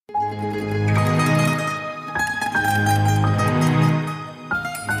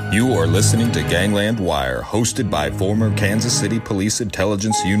You are listening to Gangland Wire, hosted by former Kansas City Police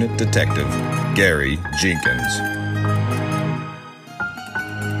Intelligence Unit Detective Gary Jenkins.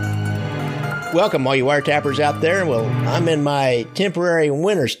 Welcome, all you wiretappers out there. Well, I'm in my temporary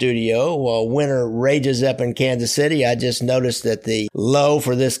winter studio while winter rages up in Kansas City. I just noticed that the low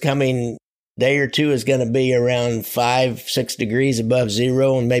for this coming day or two is going to be around 5-6 degrees above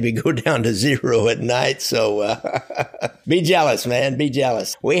zero and maybe go down to zero at night. So be jealous, man. Be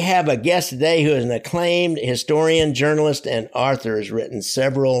jealous. We have a guest today who is an acclaimed historian, journalist, and author. Has written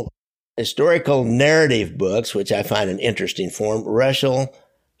several historical narrative books, which I find an interesting form. Russell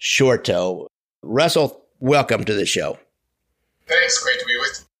Shorto. Russell, welcome to the show. Thanks. Great to be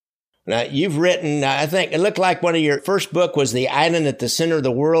with you. Now, you've written, I think, it looked like one of your first book was The Island at the Center of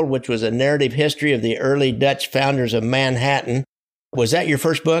the World, which was a narrative history of the early Dutch founders of Manhattan. Was that your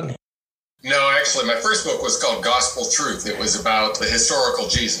first book? No, actually, my first book was called Gospel Truth. It was about the historical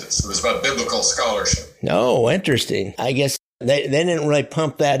Jesus. It was about biblical scholarship. Oh, interesting. I guess they didn't really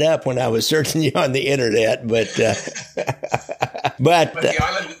pump that up when I was searching you on the internet, but But The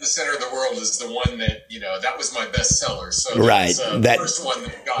Island at the Center of the World is the one that, that was my bestseller. So right. The first one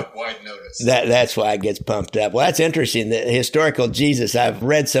that got wide notice. That's why it gets pumped up. Well, that's interesting. The historical Jesus, I've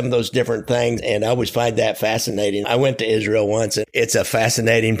read some of those different things, and I always find that fascinating. I went to Israel once, and it's a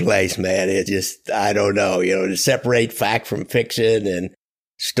fascinating place, man. It just, I don't know, to separate fact from fiction and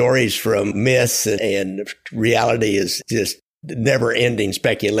stories from myths and reality is just never-ending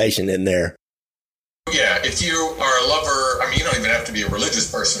speculation in there. Yeah, if you are a lover, you don't even have to be a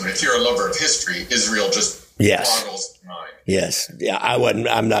religious person. If you're a lover of history, Israel just boggles your mind. Yes. Yeah,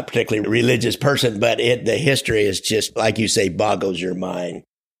 I'm not particularly a religious person, but the history is just, like you say, boggles your mind.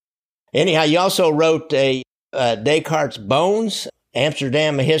 Anyhow, you also wrote Descartes' Bones,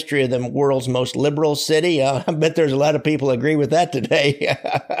 Amsterdam, a history of the world's most liberal city. I bet there's a lot of people agree with that today.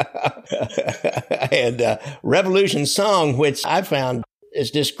 And Revolution Song, which I found is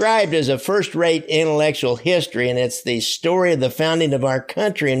described as a first-rate intellectual history, and it's the story of the founding of our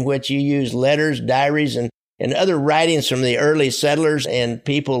country in which you use letters, diaries, and other writings from the early settlers and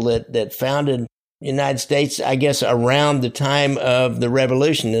people that founded the United States, I guess, around the time of the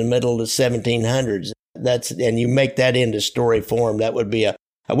Revolution in the middle of the 1700s. And you make that into story form. That would be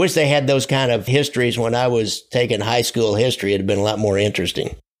I wish they had those kind of histories when I was taking high school history. It'd have been a lot more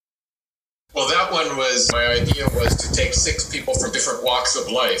interesting. Well, that one my idea was to take 6 people from different walks of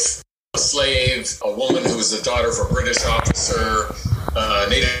life. A slave, a woman who was the daughter of a British officer, a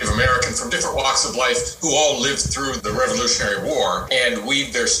Native American from different walks of life who all lived through the Revolutionary War and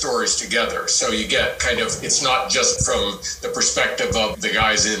weave their stories together. So you get it's not just from the perspective of the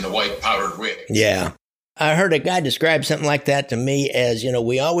guys in the white powdered wig. Yeah. I heard a guy describe something like that to me as,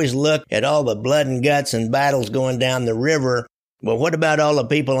 we always look at all the blood and guts and battles going down the river. Well, what about all the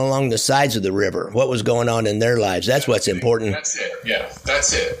people along the sides of the river? What was going on in their lives? That's what's important. That's it. Yeah,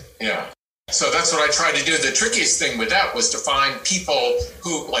 that's it. Yeah. So that's what I tried to do. The trickiest thing with that was to find people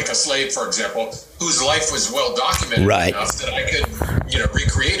who, like a slave, for example, whose life was well documented enough that I could,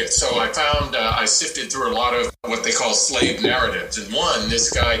 recreate it. So I found, I sifted through a lot of what they call slave narratives. And one, this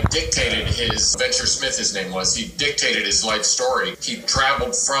guy dictated Venture Smith, his name was, he dictated his life story. He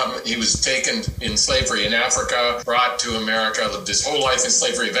was taken in slavery in Africa, brought to America, lived his whole life in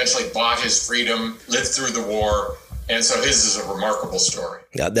slavery, eventually bought his freedom, lived through the war. And so his is a remarkable story.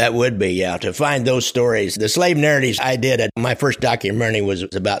 Yeah, that would be, to find those stories. The slave narratives I did, my first documentary was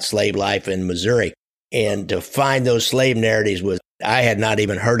about slave life in Missouri. And to find those slave narratives I had not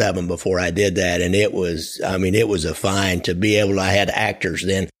even heard of them before I did that. And it was a find to be able, I had actors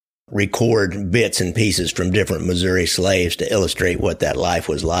then record bits and pieces from different Missouri slaves to illustrate what that life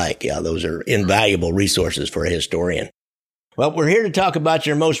was like. Yeah, those are invaluable resources for a historian. Well, we're here to talk about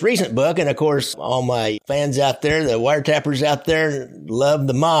your most recent book. And of course, all my fans out there, the wiretappers out there, love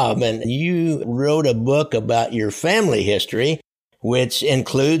the mob. And you wrote a book about your family history, which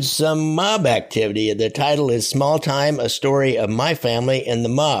includes some mob activity. The title is Small Time, A Story of My Family and the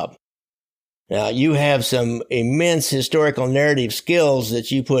Mob. Now, you have some immense historical narrative skills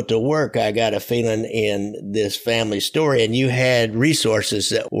that you put to work, I got a feeling, in this family story. And you had resources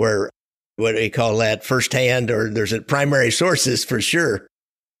that were, what do you call that, firsthand, or there's primary sources for sure.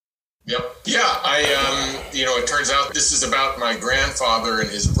 Yep. Yeah. It turns out this is about my grandfather and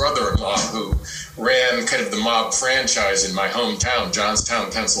his brother-in-law who ran kind of the mob franchise in my hometown,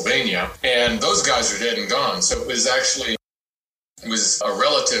 Johnstown, Pennsylvania. And those guys are dead and gone. So it was a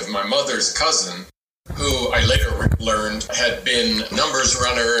relative, my mother's cousin, who I later learned had been numbers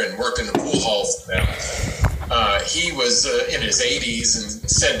runner and worked in the pool hall for them. he was in his 80s and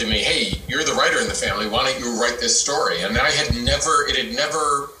said to me, "Hey, you're the writer in the family. Why don't you write this story?" And it had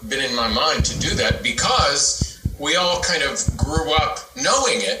never been in my mind to do that, because we all kind of grew up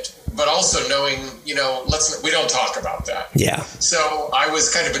knowing it, but also knowing, we don't talk about that. Yeah. So I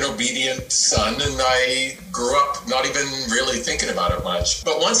was kind of an obedient son, and I grew up not even really thinking about it much.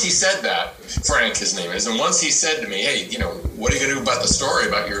 But once he said that, Frank, his name is, and once he said to me, "Hey, what are you going to do about the story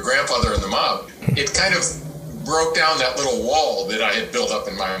about your grandfather and the mob?" It kind of broke down that little wall that I had built up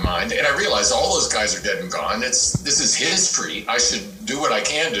in my mind, and I realized all those guys are dead and gone. This is history. I should do what I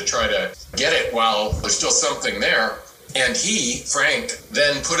can to try to get it while there's still something there. And Frank,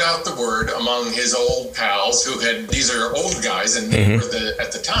 then put out the word among his old pals these are old guys, and they were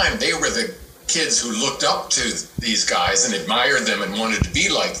at the time, they were the kids who looked up to these guys and admired them and wanted to be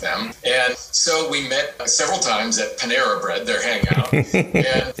like them. And so we met several times at Panera Bread, their hangout. And,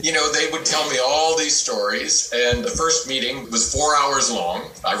 they would tell me all these stories. And the first meeting was 4 hours long.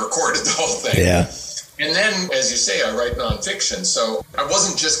 I recorded the whole thing. Yeah. And then, as you say, I write nonfiction. So I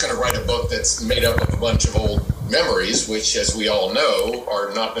wasn't just going to write a book that's made up of a bunch of old memories, which, as we all know,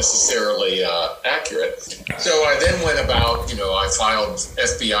 are not necessarily accurate. So I then went about, I filed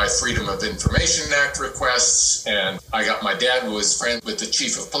FBI Freedom of Information Act requests, and my dad was friends with the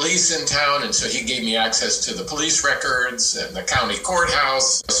chief of police in town, and so he gave me access to the police records and the county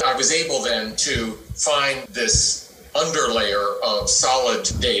courthouse. So I was able then to find this underlayer of solid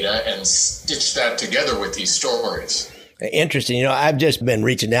data and stitch that together with these stories. Interesting. I've just been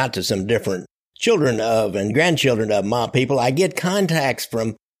reaching out to some different children of and grandchildren of mob people. I get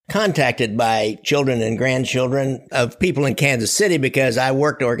contacted by children and grandchildren of people in Kansas City because I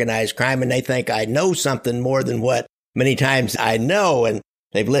worked organized crime, and they think I know something more than what many times I know. And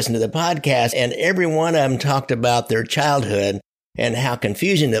they've listened to the podcast, and every one of them talked about their childhood and how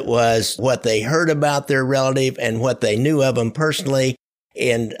confusing it was, what they heard about their relative and what they knew of them personally.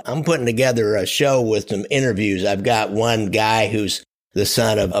 And I'm putting together a show with some interviews. I've got one guy who's the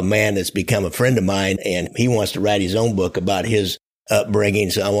son of a man that's become a friend of mine, and he wants to write his own book about his upbringing.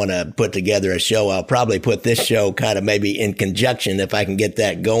 So I want to put together a show. I'll probably put this show kind of maybe in conjunction if I can get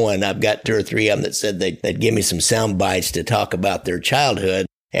that going. I've got 2 or 3 of them that said they'd give me some sound bites to talk about their childhood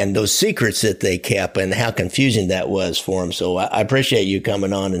and those secrets that they kept and how confusing that was for them. So I appreciate you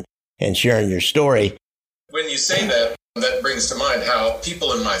coming on and sharing your story. When you say that, that brings to mind how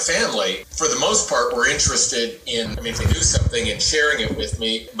people in my family, for the most part, were interested in, if they knew something, in sharing it with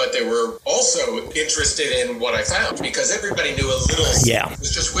me, but they were also interested in what I found, because everybody knew a little. Yeah. It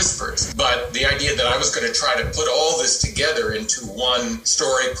was just whispers. But the idea that I was going to try to put all this together into one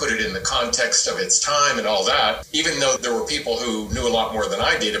story, put it in the context of its time and all that, even though there were people who knew a lot more than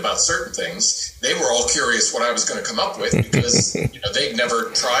I did about certain things, they were all curious what I was going to come up with, because they'd never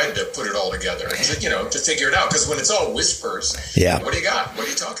tried to put it all together and to figure it out. Because when it's all whispers, what do you got? What are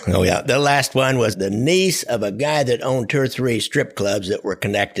you talking about? Oh, yeah. The last one was the niece of a guy that owned 2 or 3 strip clubs that were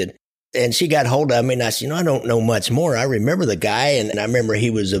connected. And she got hold of me, and I said, I don't know much more. I remember the guy, and I remember he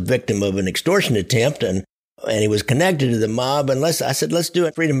was a victim of an extortion attempt, and he was connected to the mob. And I said, let's do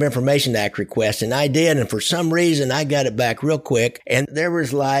a Freedom of Information Act request. And I did. And for some reason, I got it back real quick. And there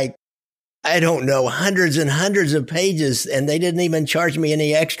was hundreds and hundreds of pages, and they didn't even charge me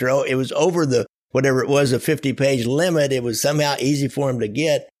any extra. It was over whatever it was, a 50-page limit. It was somehow easy for him to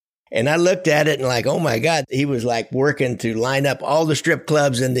get. And I looked at it and oh my God, he was working to line up all the strip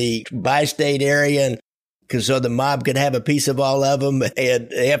clubs in the bi-state area, and so the mob could have a piece of all of them. And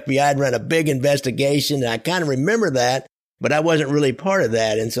the FBI had run a big investigation. And I kind of remember that, but I wasn't really part of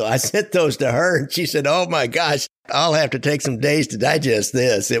that. And so I sent those to her, and she said, "Oh my gosh, I'll have to take some days to digest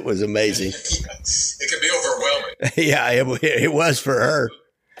this." It was amazing. It can be overwhelming. Yeah, it was for her.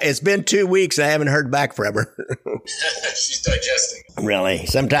 It's been 2 weeks. I haven't heard back from her. She's digesting. Really?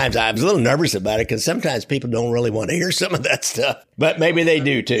 Sometimes I was a little nervous about it, because sometimes people don't really want to hear some of that stuff, but maybe they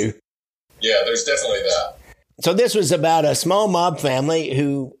do too. Yeah, there's definitely that. So this was about a small mob family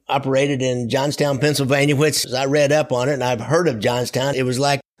who operated in Johnstown, Pennsylvania, which I read up on it, and I've heard of Johnstown. It was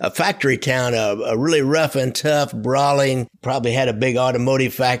like a factory town, a really rough and tough, brawling, probably had a big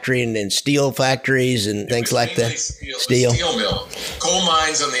automotive factory and steel factories and things like that. Steel mill. Coal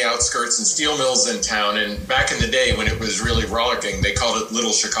mines on the outskirts and steel mills in town. And back in the day when it was really rollicking, they called it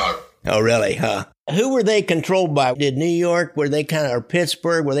Little Chicago. Oh, really? Huh? Who were they controlled by? Did New York, or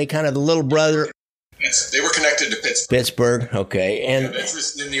Pittsburgh, were they kind of the little brother? Yes, they were connected to Pittsburgh. Pittsburgh, okay. And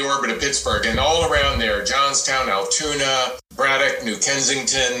interested in the orbit of Pittsburgh, and all around there, Johnstown, Altoona, Braddock, New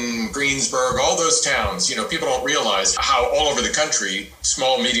Kensington, Greensburg, all those towns. People don't realize how all over the country,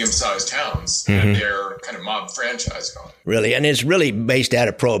 small, medium-sized towns have their kind of mob franchise going. Really, and it's really based out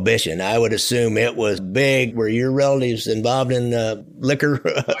of Prohibition. I would assume it was big. Were your relatives involved in liquor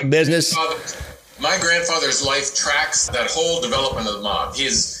business? My grandfather's life tracks that whole development of the mob.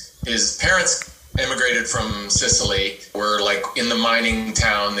 His parents immigrated from Sicily, were like in the mining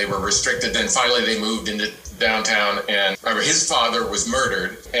town. They were restricted. Then finally they moved into downtown, and his father was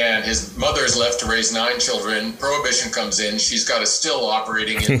murdered, and his mother is left to raise 9 children. Prohibition comes in. She's got a still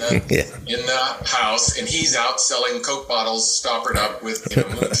operating in the in the house, and he's out selling Coke bottles stoppered up with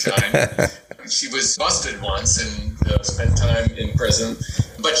moonshine. She was busted once and spent time in prison,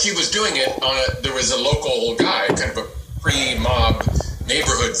 but she was doing it on there was a local guy, kind of a pre-mob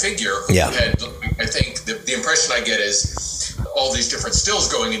neighborhood figure who had, I think the impression I get is all these different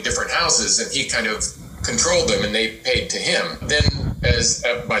stills going in different houses, and he kind of controlled them and they paid to him. Then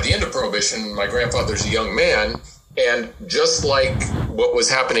by the end of Prohibition, my grandfather's a young man, and just like what was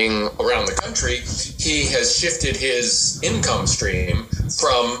happening around the country, he has shifted his income stream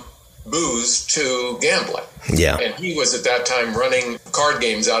from booze to gambling. Yeah. And he was at that time running card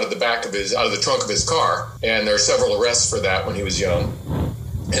games out of the trunk of his car. And there are several arrests for that when he was young.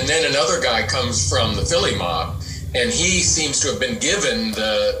 And then another guy comes from the Philly mob, and he seems to have been given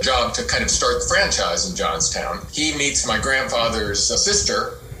the job to kind of start the franchise in Johnstown. He meets my grandfather's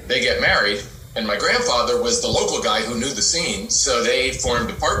sister. They get married. And my grandfather was the local guy who knew the scene, so they formed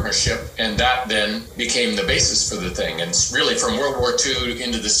a partnership, and that then became the basis for the thing. And really, from World War II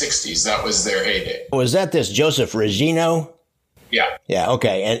into the 60s, that was their heyday. Was that this Joseph Regino? Yeah. Yeah,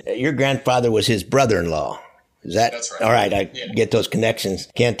 okay. And your grandfather was his brother-in-law. That's right. All right, I get those connections.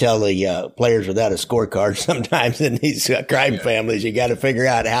 Can't tell the players without a scorecard sometimes in these crime families. You got to figure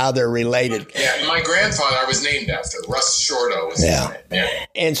out how they're related. Yeah, and my grandfather I was named after. Russ Shorto was his name. Yeah.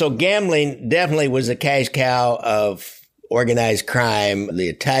 And so gambling definitely was a cash cow of organized crime, the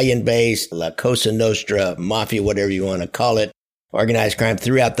Italian-based La Cosa Nostra, mafia, whatever you want to call it, organized crime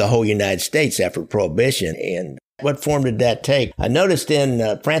throughout the whole United States after Prohibition. And what form did that take? I noticed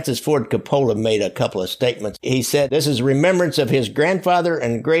Francis Ford Coppola made a couple of statements. He said, this is remembrance of his grandfather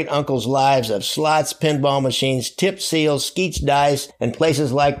and great-uncle's lives of slots, pinball machines, tip seals, skeets dice, and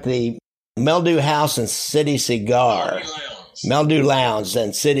places like the Mildew House and City Cigar. Mildew Lounge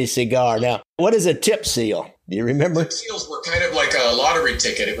and City Cigar. Now, what is a tip seal? Do you remember? Tip seals were kind of like a lottery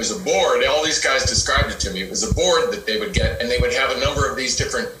ticket. It was a board. All these guys described it to me. It was a board that they would get, and they would have a number of these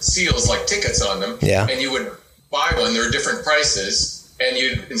different seals, like tickets on them. Yeah. And you would buy one. There are different prices, and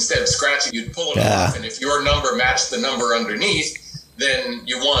instead of scratching, you'd pull it off. And if your number matched the number underneath, then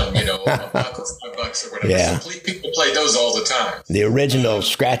you won, $1 or $5 or whatever. Yeah. So people play those all the time. The original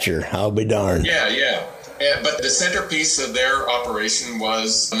scratcher, I'll be darned. Yeah. But the centerpiece of their operation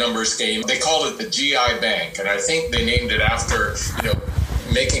was a numbers game. They called it the GI Bank, and I think they named it after,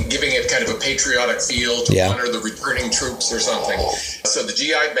 giving it kind of a patriotic feel to honor the returning troops or something. So the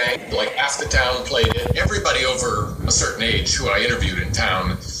GI Bank, like half the town played it. Everybody over a certain age who I interviewed in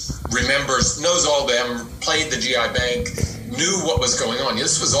town knows all them, played the GI Bank, knew what was going on.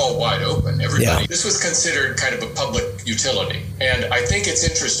 This was all wide open. Everybody. This was considered kind of a public utility. And I think it's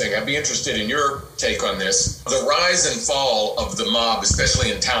interesting. I'd be interested in your take on this. The rise and fall of the mob,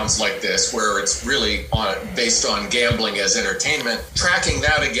 especially in towns like this, where it's really based on gambling as entertainment, tracking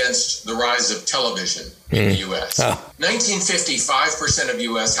that against the rise of television in the U.S. 1950, 5% of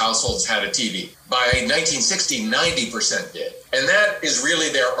U.S. households had a TV. By 1960, 90% did. And that is really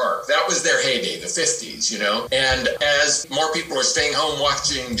their arc. That was their heyday, the 50s, And as more people are staying home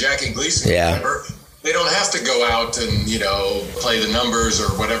watching Jackie Gleason, whatever, they don't have to go out and, play the numbers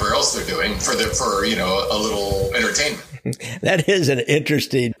or whatever else they're doing for a little entertainment. That is an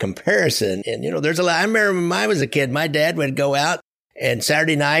interesting comparison. And, there's a lot. I remember when I was a kid, my dad would go out and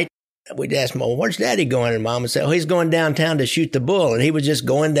Saturday night, we'd ask Mom, where's Daddy going? And Mom would say, he's going downtown to shoot the bull. And he was just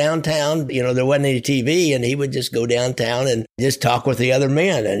going downtown. There wasn't any TV, and he would just go downtown and just talk with the other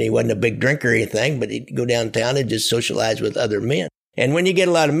men. And he wasn't a big drinker or anything, but he'd go downtown and just socialize with other men. And when you get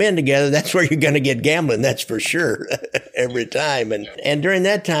a lot of men together, that's where you're going to get gambling. That's for sure. Every time. And during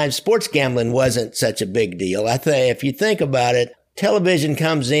that time, sports gambling wasn't such a big deal. I think if you think about it, television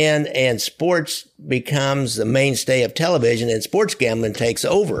comes in and sports becomes the mainstay of television, and sports gambling takes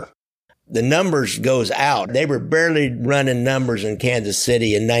over. The numbers goes out. They were barely running numbers in Kansas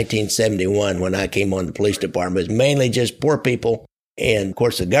City in 1971 when I came on the police department. It was mainly just poor people And of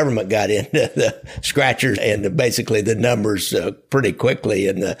course, the government got into the scratchers and basically the numbers pretty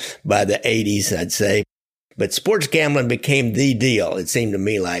quickly by the 80s, I'd say. But sports gambling became the deal, it seemed to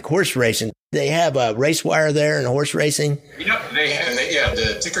me, like horse racing. They have a race wire there in horse racing? Yep,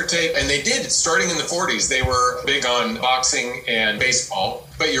 the ticker tape. And they did, starting in the 40s, they were big on boxing and baseball.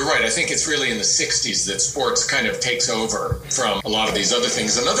 But you're right, I think it's really in the 60s that sports kind of takes over from a lot of these other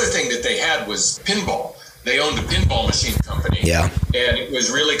things. Another thing that they had was pinball. They owned a pinball machine company. Yeah. And it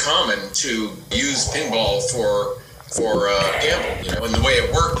was really common to use pinball for gambling, And the way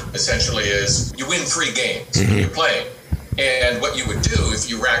it worked essentially is you win free games. You're playing. And what you would do if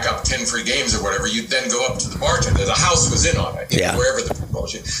you rack up 10 free games or whatever, you'd then go up to the bartender. The house was in on it, wherever the pinball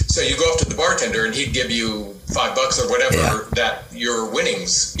machine. So you go up to the bartender and he'd give you $5 or whatever that your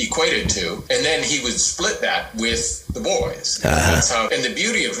winnings equated to. And then he would split that with the boys. That's how. And the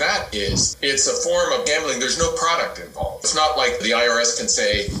beauty of that is it's a form of gambling. There's no product involved. It's not like the IRS can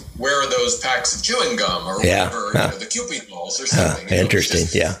say, where are those packs of chewing gum or whatever, the Cupid balls or something. Interesting,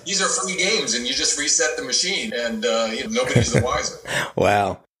 These are free games and you just reset the machine and nobody's the wiser.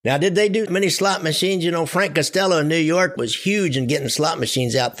 Wow. Now, did they do many slot machines? Frank Costello in New York was huge in getting slot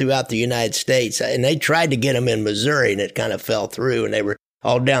machines out throughout the United States. And they tried to get them in Missouri and it kind of fell through and they were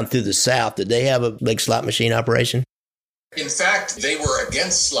all down through the South. Did they have a big slot machine operation? In fact, they were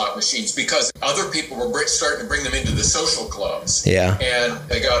against slot machines because other people were starting to bring them into the social clubs. Yeah. And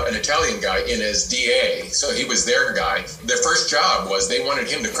they got an Italian guy in as DA, so he was their guy. Their first job was they wanted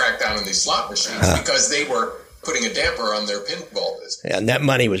him to crack down on these slot machines because they were putting a damper on their pinball business. Yeah, and that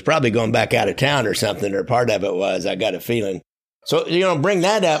money was probably going back out of town or something, or part of it was, I got a feeling. So, bring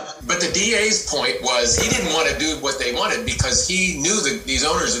that up. But the DA's point was he didn't want to do what they wanted because he knew that these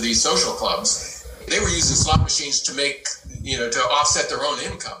owners of these social clubs, they were using slot machines to make, to offset their own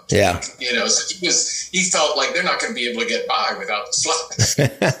income. Yeah. So he felt like they're not going to be able to get by without the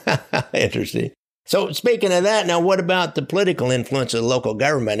slot machine. Interesting. So speaking of that, now what about the political influence of the local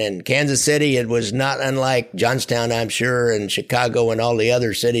government? In Kansas City, it was not unlike Johnstown, I'm sure, and Chicago and all the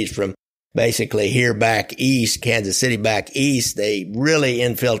other cities from basically here back east, Kansas City back east. They really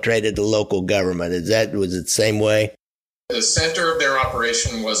infiltrated the local government. Was it the same way? The center of their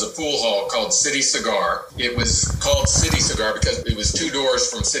operation was a pool hall called City Cigar. It was called City Cigar because it was 2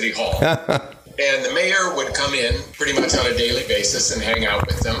 doors from City Hall. And the mayor would come in pretty much on a daily basis and hang out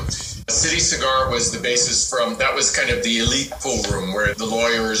with them. City Cigar was the basis that was kind of the elite pool room where the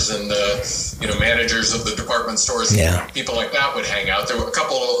lawyers and the, managers of the department stores, people like that would hang out. There were a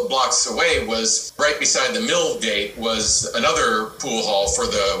couple of blocks away was right beside the mill gate was another pool hall for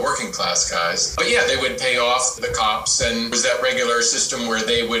the working class guys. But they would pay off the cops and it was that regular system where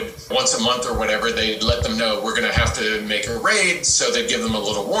they would once a month or whatever, they'd let them know we're going to have to make a raid. So they'd give them a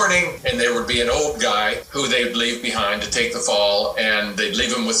little warning and there would be an old guy who they'd leave behind to take the fall and they'd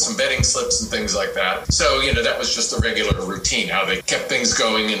leave him with some betting slips and things like that. So, that was just a regular routine, how they kept things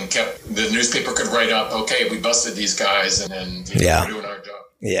going and the newspaper could write up, okay, we busted these guys and then we're doing our job.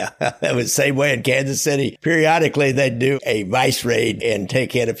 Yeah, that was the same way in Kansas City. Periodically, they'd do a vice raid and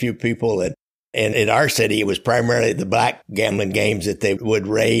take in a few people. And in our city, it was primarily the black gambling games that they would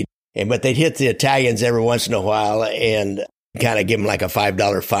raid. But they'd hit the Italians every once in a while and kind of give them like a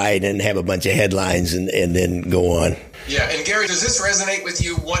 $5 fine and have a bunch of headlines and then go on. Yeah, and Gary, does this resonate with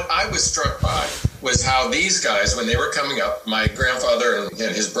you? What I was struck by was how these guys, when they were coming up, my grandfather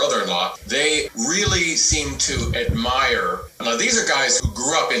and his brother-in-law, they really seemed to admire. Now, these are guys who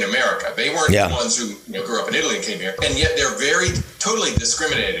grew up in America. They weren't the ones who grew up in Italy and came here. And yet they're totally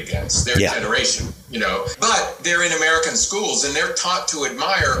discriminated against their generation, But they're in American schools and they're taught to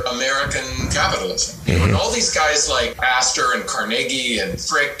admire American capitalism. And all these guys like Astor and Carnegie and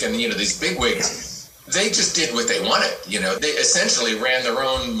Frick and, these bigwigs, they just did what they wanted. They essentially ran their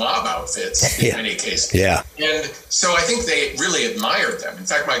own mob outfits in many cases. Yeah. And so I think they really admired them. In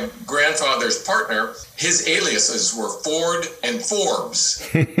fact, my grandfather's partner, his aliases were Ford and Forbes.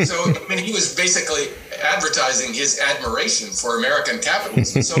 So, he was basically advertising his admiration for American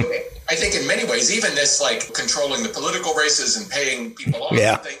capitalism. So I think in many ways, even this like controlling the political races and paying people off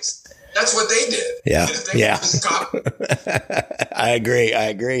and things, that's what they did. Yeah. I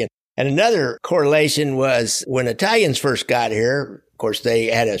agree. And another correlation was when Italians first got here, of course, they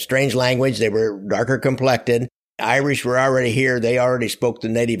had a strange language. They were darker complected. Irish were already here. They already spoke the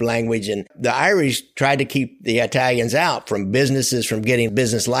native language. And the Irish tried to keep the Italians out from businesses, from getting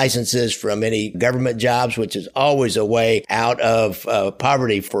business licenses, from any government jobs, which is always a way out of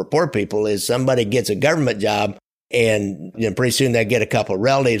poverty for poor people is somebody gets a government job. And pretty soon they get a couple of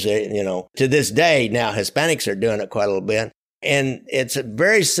relatives, To this day, now Hispanics are doing it quite a little bit. And it's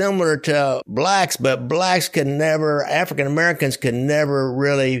very similar to blacks, but African Americans could never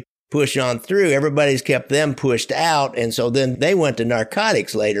really push on through. Everybody's kept them pushed out. And so then they went to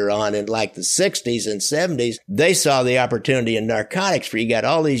narcotics later on in like the 60s and 70s. They saw the opportunity in narcotics where you got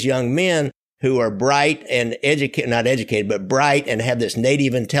all these young men who are bright and not educated, but bright and have this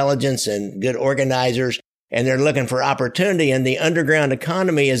native intelligence and good organizers. And they're looking for opportunity, and the underground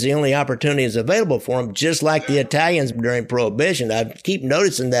economy is the only opportunity that's available for them, just like the Italians during Prohibition. I keep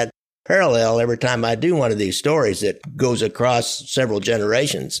noticing that parallel every time I do one of these stories that goes across several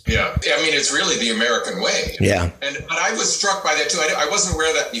generations. Yeah. I mean, it's really the American way. Yeah. But I was struck by that too. I wasn't aware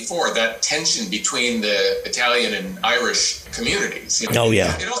of that before, that tension between the Italian and Irish communities. Oh,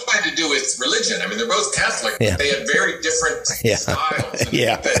 yeah. It also had to do with religion. I mean, they're both Catholic, but they had very different styles. And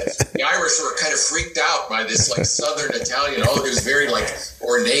Yeah. the Irish were kind of freaked out by this like Southern Italian. All of it was very like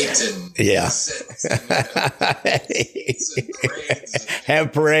ornate and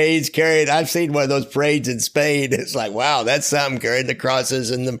have parades carried. I've seen one of those parades in Spain. It's like, wow, that's something, carrying the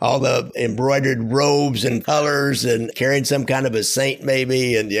crosses and all the embroidered robes and colors and carrying some kind of a saint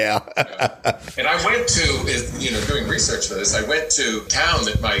maybe. And And I went to, doing research for this, I went to a town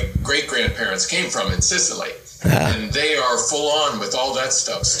that my great-grandparents came from in Sicily. And they are full on with all that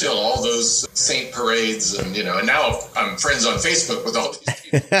stuff still, all those saint parades and now I'm friends on Facebook with all these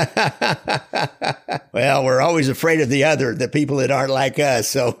people. Well, we're always afraid of the people that aren't like us.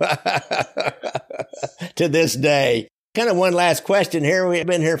 So to this day, kind of one last question here. We've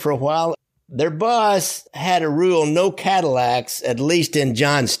been here for a while. Their boss had a rule, no Cadillacs, at least in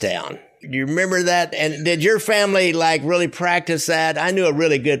Johnstown. Do you remember that? And did your family really practice that? I knew a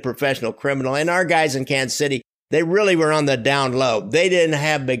really good professional criminal, and our guys in Kansas City, they really were on the down low. They didn't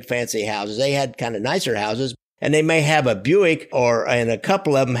have big fancy houses. They had kind of nicer houses, and they may have a Buick and a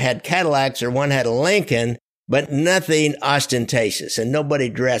couple of them had Cadillacs or one had a Lincoln, but nothing ostentatious, and nobody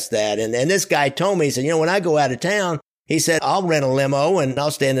dressed that. And this guy told me, he said, when I go out of town, he said, I'll rent a limo and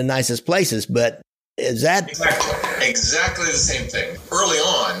I'll stay in the nicest places. But is that exactly the same thing? Early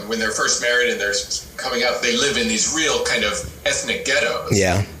on, when they're first married and they're coming up, they live in these real kind of ethnic ghettos,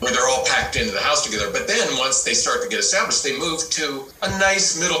 where they're all packed into the house together. But then once they start to get established, they move to a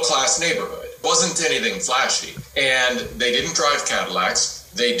nice middle class neighborhood. Wasn't anything flashy, and they didn't drive Cadillacs.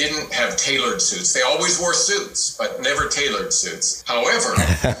 They didn't have tailored suits. They always wore suits, but never tailored suits. However,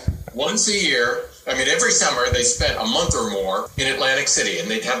 once a year, every summer they spent a month or more in Atlantic City, and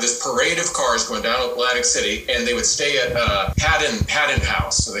they'd have this parade of cars going down Atlantic City, and they would stay at Haddon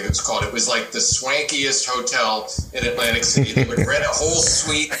House, I think it was called. It was like the swankiest hotel in Atlantic City. They would rent a whole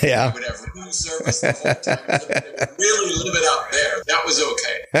suite. They would have room service the whole time. They would really live it out there. That was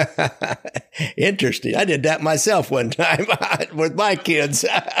okay. Interesting. I did that myself one time with my kids.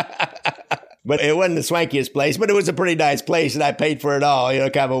 But it wasn't the swankiest place, but it was a pretty nice place, and I paid for it all.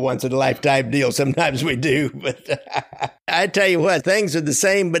 Kind of a once-in-a-lifetime deal. Sometimes we do. But I tell you what, things are the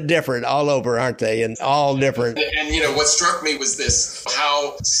same but different all over, aren't they? And all different. And what struck me was this,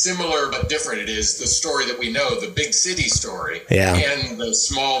 how similar but different it is, the story that we know, the big city story, and the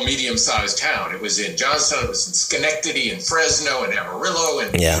small, medium-sized town. It was in Johnstown, it was in Schenectady, and Fresno, and Amarillo,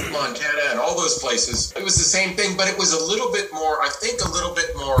 and Montana, and all those places. It was the same thing, but it was a little bit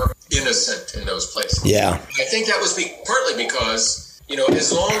more innocent in those places. Yeah. I think that was partly because,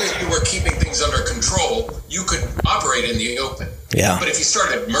 as long as you were keeping things under control, you could operate in the open. Yeah. But if you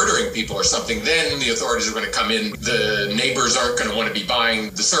started murdering people or something, then the authorities are going to come in. The neighbors aren't going to want to be buying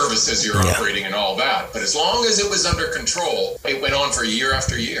the services you're operating and all that. But as long as it was under control, it went on for year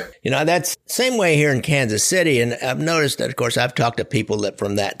after year. That's the same way here in Kansas City. And I've noticed that, of course, I've talked to people that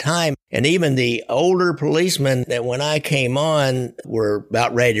from that time, and even the older policemen that when I came on were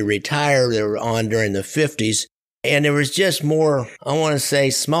about ready to retire. They were on during the 50s. And there was just more, I want to say,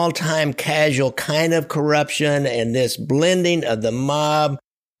 small-time casual kind of corruption and this blending of the mob,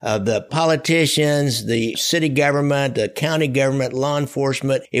 of the politicians, the city government, the county government, law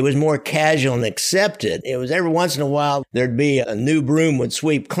enforcement. It was more casual and accepted. It was every once in a while there'd be a new broom would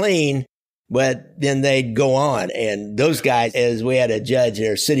sweep clean, but then they'd go on. And those guys, as we had a judge,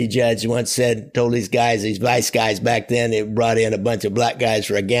 or city judge once told these guys, these vice guys back then, they brought in a bunch of black guys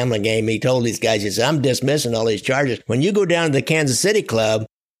for a gambling game. He told these guys, he said, I'm dismissing all these charges. When you go down to the Kansas City Club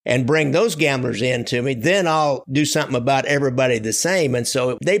and bring those gamblers in to me, then I'll do something about everybody the same. And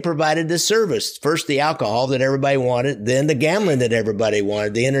so they provided the service. First, the alcohol that everybody wanted, then the gambling that everybody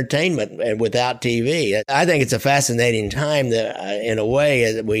wanted, the entertainment without TV. I think it's a fascinating time that, in a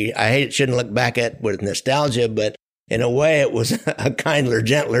way, shouldn't look back at with nostalgia, but in a way, it was a kindler,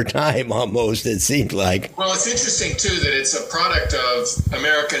 gentler time almost, it seemed like. Well, it's interesting, too, that it's a product of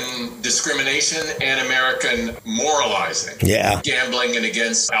American discrimination and American moralizing. Yeah. Gambling and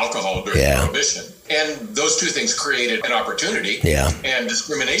against alcohol during Prohibition. And those two things created an opportunity. Yeah. And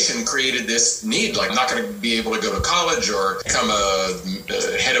discrimination created this need, like I'm not going to be able to go to college or become a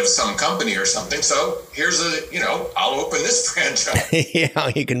head of some company or something. So here's I'll open this franchise.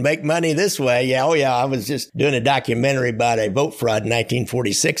 Yeah, you can make money this way. Yeah, oh yeah. I was just doing a documentary about a vote fraud in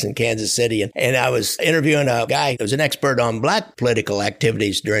 1946 in Kansas City. And I was interviewing a guy who was an expert on black political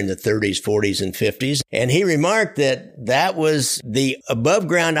activities during the 30s, 40s, and 50s. And he remarked that was the above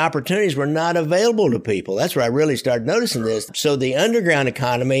ground opportunities were not available to people. That's where I really started noticing this. So the underground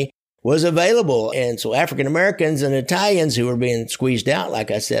economy was available. And so African Americans and Italians who were being squeezed out,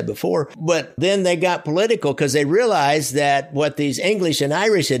 like I said before, but then they got political because they realized that what these English and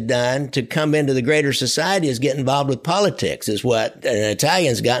Irish had done to come into the greater society is get involved with politics is what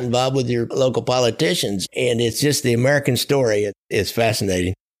Italians got involved with your local politicians. And it's just the American story. It's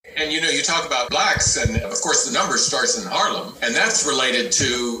fascinating. And, you talk about blacks, and of course the number starts in Harlem, and that's related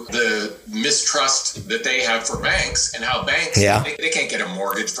to the mistrust that they have for banks and how banks, they can't get a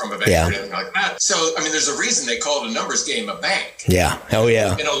mortgage from a bank or anything like that. So, there's a reason they called a numbers game a bank. Yeah. Oh,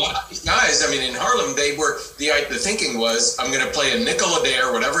 yeah. And a lot of these guys, in Harlem, they were, the thinking was, I'm going to play a nickel a day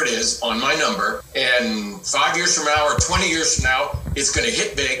or whatever it is on my number, and 5 years from now or 20 years from now, it's going to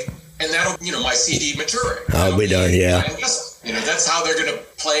hit big, and that'll, my CD maturing. I'll be done, yeah. That's how they're going to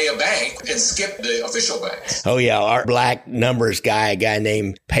play a bank and skip the official banks. Oh, yeah. Our black numbers guy, a guy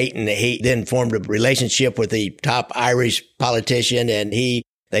named Peyton, he then formed a relationship with the top Irish politician, and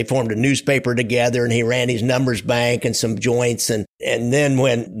they formed a newspaper together, and he ran his numbers bank and some joints. And then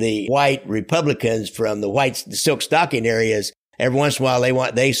when the white Republicans from the white silk stocking areas, every once in a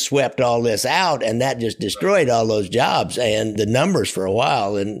while they swept all this out, and that just destroyed all those jobs and the numbers for a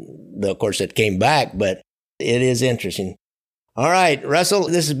while. And of course it came back, but it is interesting. All right, Russell,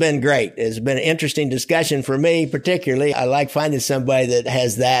 this has been great. It's been an interesting discussion for me, particularly. I like finding somebody that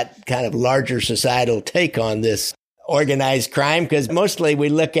has that kind of larger societal take on this organized crime, because mostly we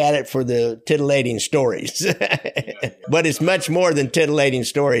look at it for the titillating stories. But it's much more than titillating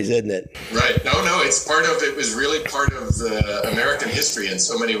stories, isn't it? Right. No, it was really part of the American history in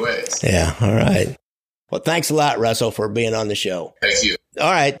so many ways. Yeah. All right. Well, thanks a lot, Russell, for being on the show. Thank you.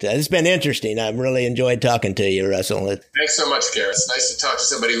 All right. It's been interesting. I've really enjoyed talking to you, Russell. Thanks so much, Garrett. It's nice to talk to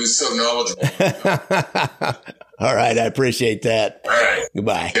somebody who's so knowledgeable. All right. I appreciate that. All right.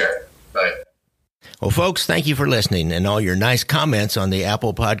 Goodbye. Sure. Bye. Well, folks, thank you for listening and all your nice comments on the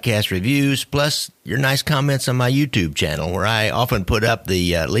Apple Podcast reviews, plus your nice comments on my YouTube channel, where I often put up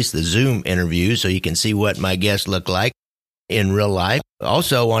at least the Zoom interviews so you can see what my guests look like in real life.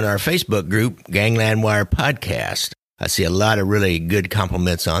 Also on our Facebook group, Gangland Wire Podcast. I see a lot of really good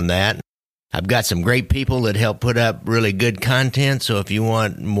compliments on that. I've got some great people that help put up really good content, so if you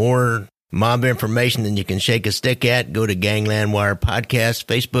want more mob information than you can shake a stick at, go to Gangland Wire Podcast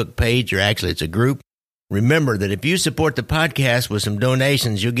Facebook page, or actually it's a group. Remember that if you support the podcast with some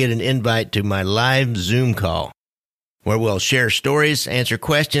donations, you'll get an invite to my live Zoom call, where we'll share stories, answer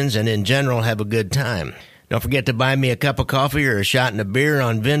questions, and in general have a good time. Don't forget to buy me a cup of coffee or a shot and a beer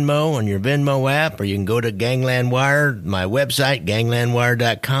on Venmo, on your Venmo app, or you can go to Gangland Wire, my website,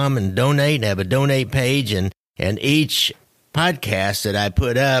 ganglandwire.com, and donate. I have a donate page, and each podcast that I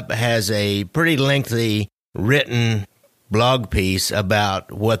put up has a pretty lengthy written blog piece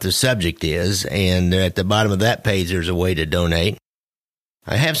about what the subject is, and at the bottom of that page there's a way to donate.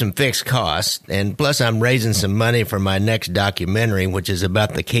 I have some fixed costs, and plus I'm raising some money for my next documentary, which is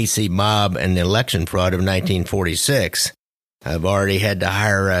about the KC mob and the election fraud of 1946. I've already had to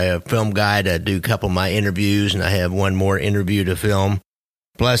hire a film guy to do a couple of my interviews, and I have one more interview to film.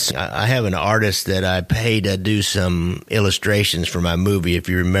 Plus, I have an artist that I pay to do some illustrations for my movie. If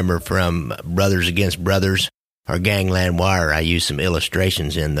you remember from Brothers Against Brothers or Gangland Wire, I use some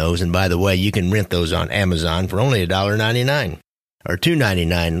illustrations in those. And by the way, you can rent those on Amazon for only $1.99. Or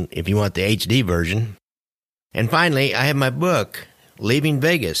 $2.99 if you want the HD version. And finally, I have my book, Leaving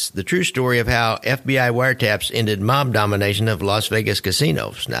Vegas, the true story of how FBI wiretaps ended mob domination of Las Vegas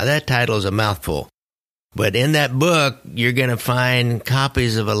casinos. Now, that title is a mouthful. But in that book, you're going to find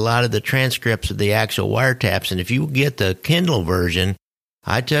copies of a lot of the transcripts of the actual wiretaps. And if you get the Kindle version,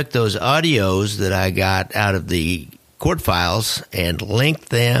 I took those audios that I got out of the court files and linked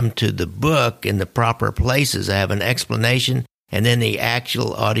them to the book in the proper places. I have an explanation and then the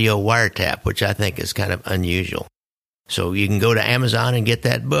actual audio wiretap, which I think is kind of unusual. So you can go to Amazon and get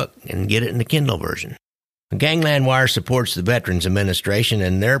that book and get it in the Kindle version. Gangland Wire supports the Veterans Administration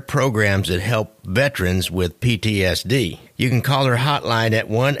and their programs that help veterans with PTSD. You can call their hotline at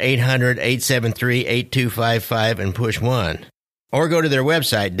 1-800-873-8255 and push 1. Or go to their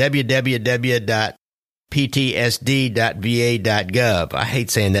website, www.ptsd.va.gov. I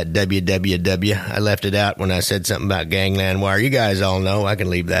hate saying that www. I left it out when I said something about Gangland Wire. You guys all know. I can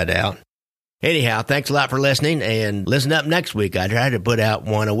leave that out. Anyhow, thanks a lot for listening, and listen up next week. I try to put out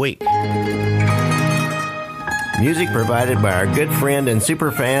one a week. Music provided by our good friend and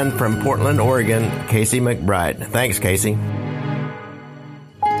superfan from Portland, Oregon, Casey McBride. Thanks, Casey.